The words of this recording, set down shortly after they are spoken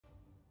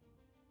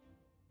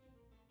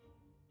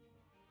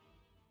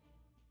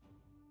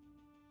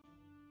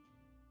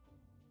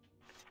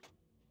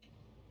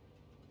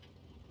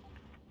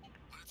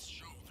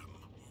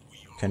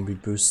Can we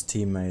boost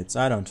teammates?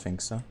 I don't think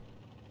so.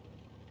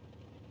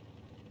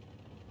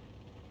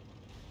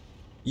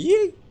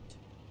 Yeet!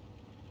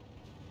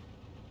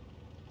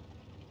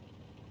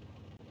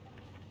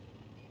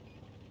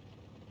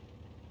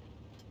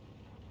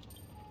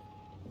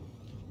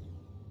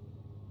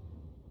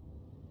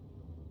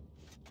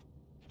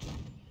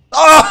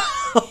 Oh!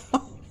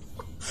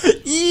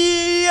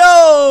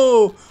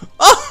 Yo!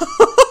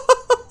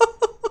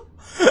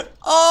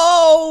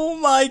 Oh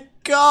my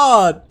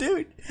god,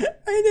 dude!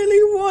 I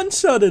nearly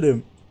one-shotted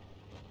him.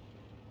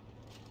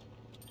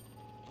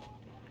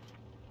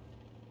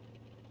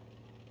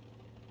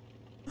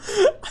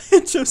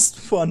 I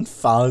just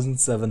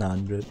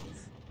 1,700.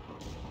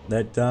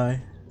 That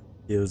die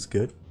feels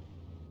good.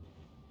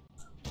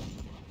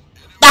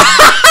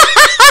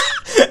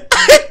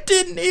 I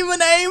didn't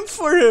even aim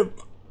for him.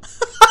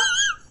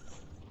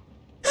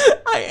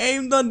 I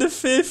aimed on the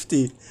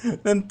 50,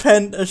 then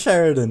penned a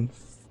Sheridan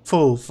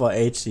full for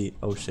HC.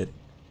 Oh shit.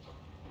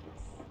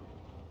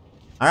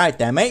 Alright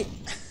then, mate.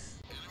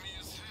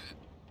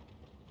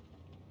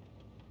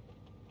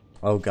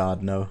 Oh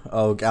god, no.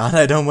 Oh god,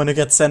 I don't want to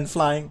get sent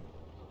flying.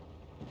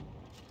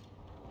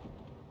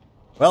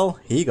 Well,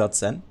 he got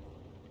sent.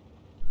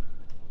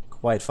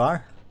 Quite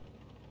far.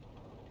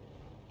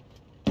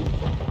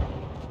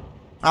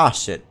 Ah,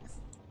 shit.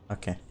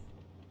 Okay.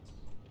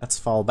 Let's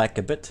fall back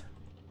a bit.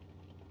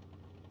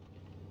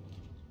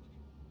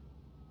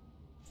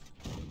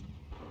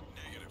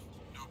 Negative.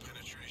 No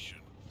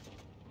penetration.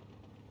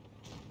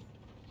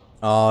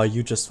 Oh,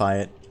 you just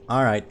fired.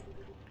 Alright.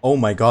 Oh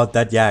my god,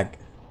 that Jagd.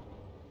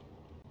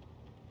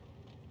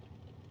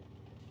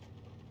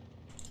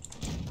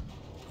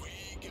 We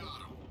got him.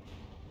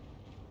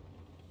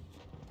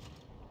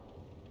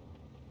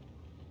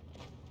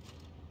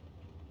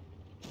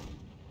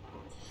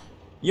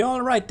 You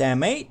alright there,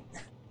 mate?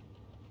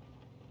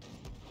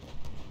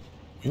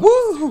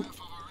 Woo! Half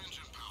of our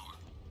engine power.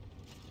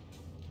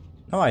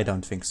 No, I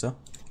don't think so.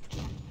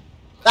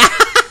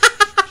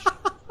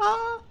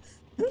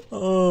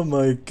 Oh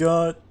my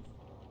god.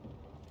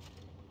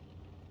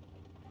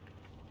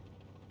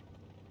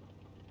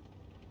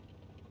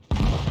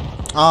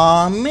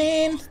 Aw,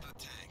 man. The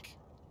tank.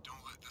 Don't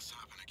let this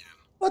happen again.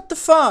 What the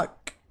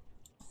fuck?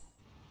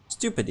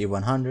 Stupid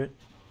E100.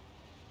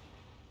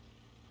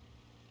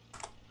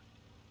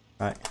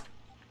 Right.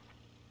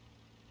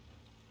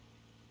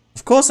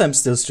 Of course I'm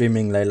still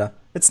streaming, Layla.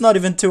 It's not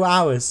even 2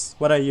 hours.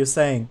 What are you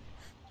saying?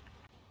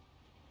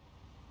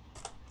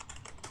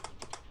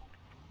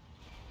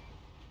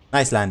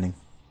 Nice landing.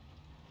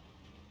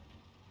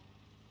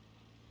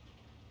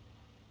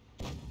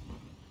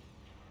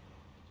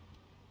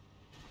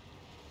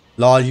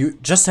 Lol, you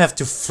just have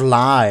to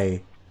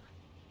fly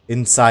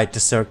inside the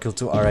circle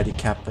to already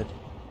cap it.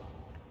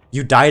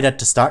 You died at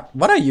the start?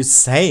 What are you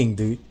saying,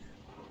 dude?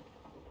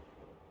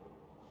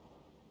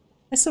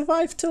 I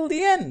survived till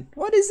the end.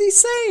 What is he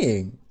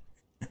saying?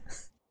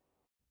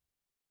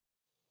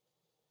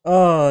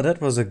 Oh,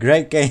 that was a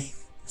great game.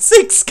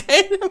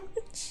 6k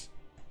damage.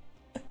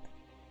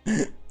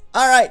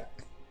 Alright.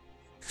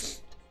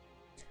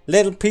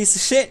 Little piece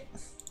of shit.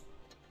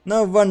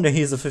 No wonder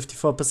he's a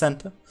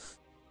 54%er.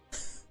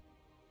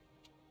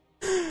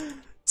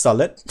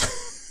 Solid.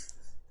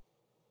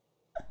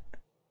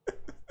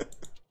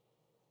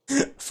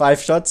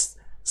 5 shots,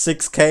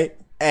 6k.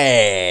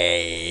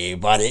 Hey,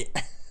 buddy.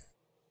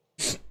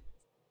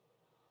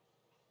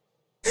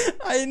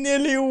 I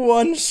nearly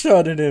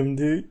one-shotted him,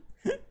 dude.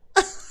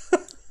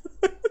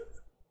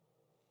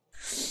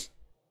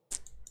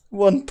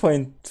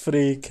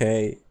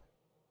 1.3k.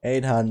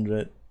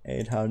 800,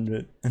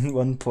 800, and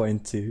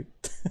 1.2.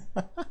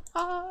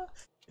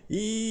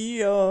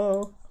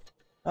 Yo.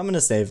 I'm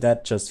gonna save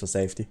that just for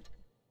safety.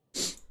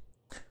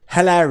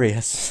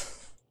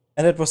 Hilarious.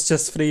 And it was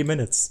just 3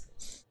 minutes.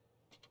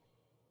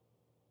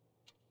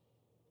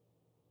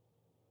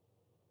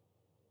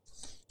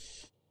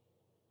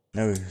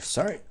 No,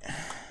 sorry.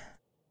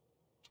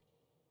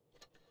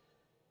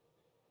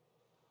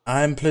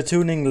 I'm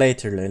platooning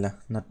later, Layla,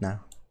 not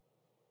now.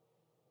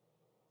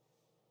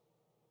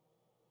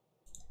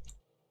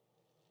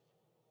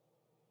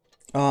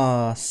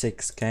 Oh,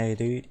 6k,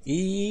 dude.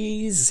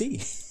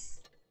 Easy.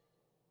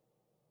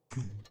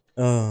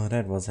 Oh,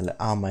 that was a...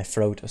 Oh, my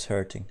throat was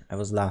hurting. I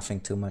was laughing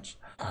too much.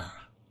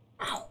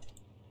 Ow.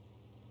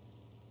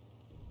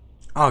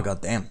 Oh,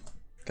 goddamn.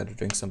 Gotta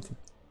drink something.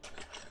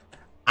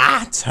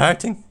 Ah, it's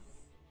hurting.